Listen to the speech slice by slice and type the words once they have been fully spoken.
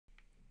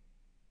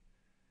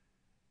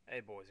Hey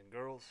boys and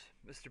girls,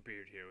 Mr.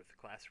 Beard here with the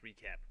class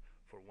recap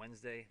for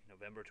Wednesday,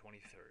 November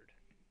 23rd.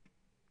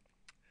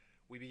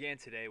 We began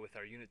today with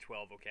our Unit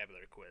 12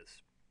 vocabulary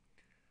quiz.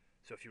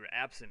 So if you were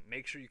absent,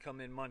 make sure you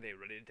come in Monday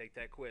ready to take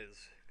that quiz,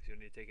 because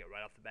you'll need to take it right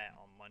off the bat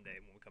on Monday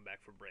when we come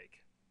back for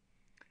break.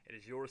 It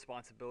is your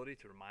responsibility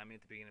to remind me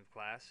at the beginning of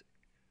class.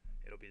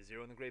 It'll be a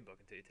 0 in the grade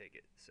book until you take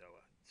it, so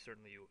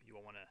certainly you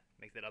will want to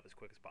make that up as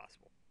quick as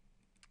possible.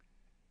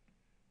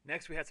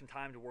 Next, we had some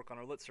time to work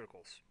on our lit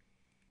circles.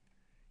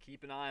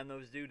 Keep an eye on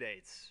those due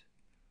dates.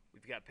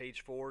 We've got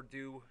page 4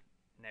 due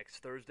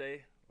next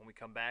Thursday when we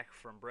come back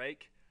from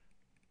break.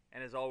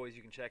 And as always,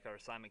 you can check our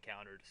assignment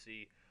calendar to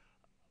see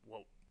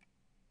what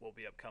will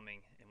be upcoming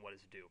and what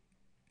is due.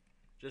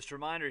 Just a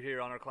reminder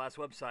here on our class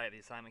website, the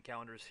assignment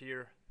calendar is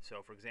here.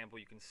 So for example,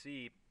 you can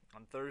see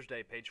on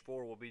Thursday, page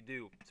 4 will be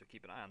due, so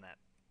keep an eye on that.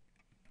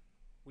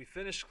 We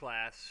finished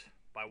class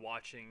by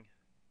watching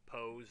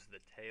Poe's The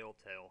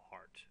Telltale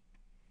Heart.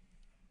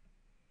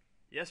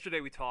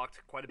 Yesterday we talked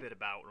quite a bit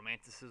about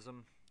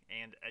Romanticism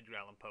and Edgar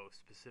Allan Poe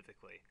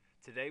specifically.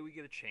 Today we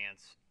get a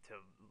chance to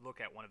look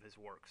at one of his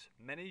works.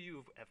 Many of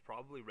you have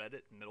probably read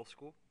it in middle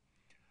school,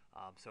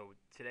 so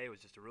today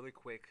was just a really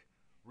quick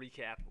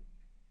recap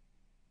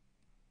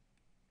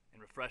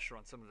and refresher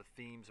on some of the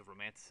themes of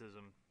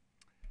Romanticism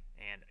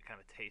and kind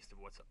of a taste of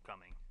what's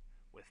upcoming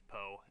with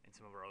Poe and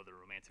some of our other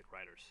Romantic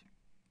writers.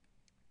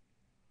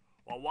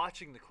 While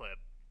watching the clip,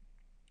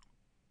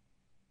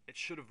 it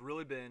should have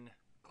really been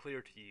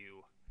clear to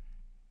you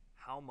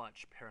how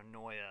much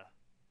paranoia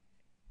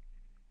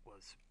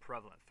was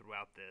prevalent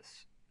throughout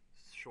this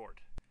short.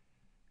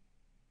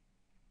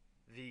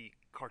 The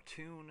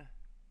cartoon's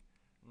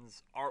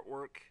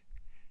artwork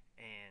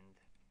and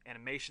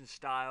animation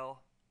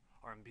style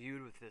are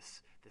imbued with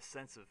this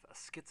sense of a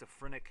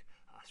schizophrenic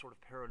sort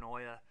of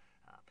paranoia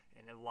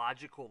and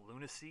illogical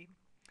lunacy,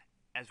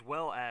 as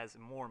well as,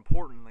 more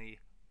importantly,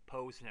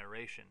 Poe's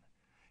narration.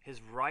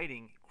 His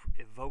writing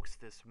evokes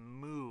this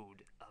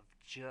mood of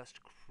just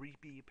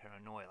creepy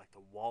paranoia, like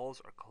the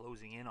walls are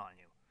closing in on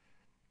you.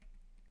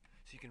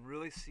 So you can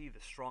really see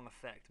the strong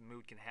effect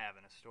mood can have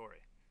in a story,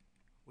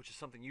 which is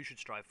something you should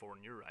strive for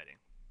in your writing.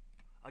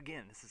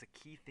 Again, this is a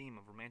key theme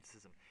of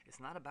Romanticism.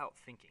 It's not about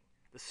thinking.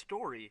 The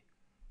story,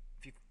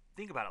 if you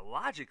think about it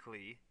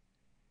logically,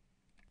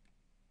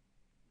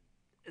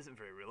 isn't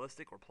very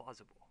realistic or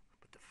plausible,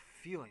 but the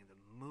feeling,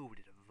 the mood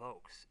it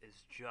evokes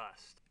is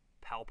just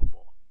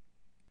palpable.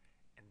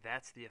 And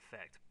that's the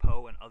effect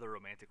Poe and other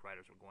Romantic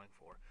writers were going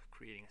for,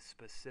 creating a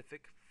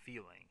specific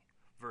feeling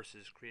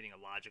versus creating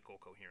a logical,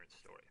 coherent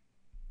story.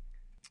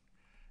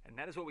 And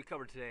that is what we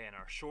covered today in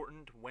our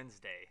shortened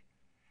Wednesday.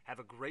 Have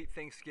a great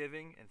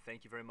Thanksgiving, and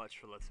thank you very much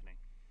for listening.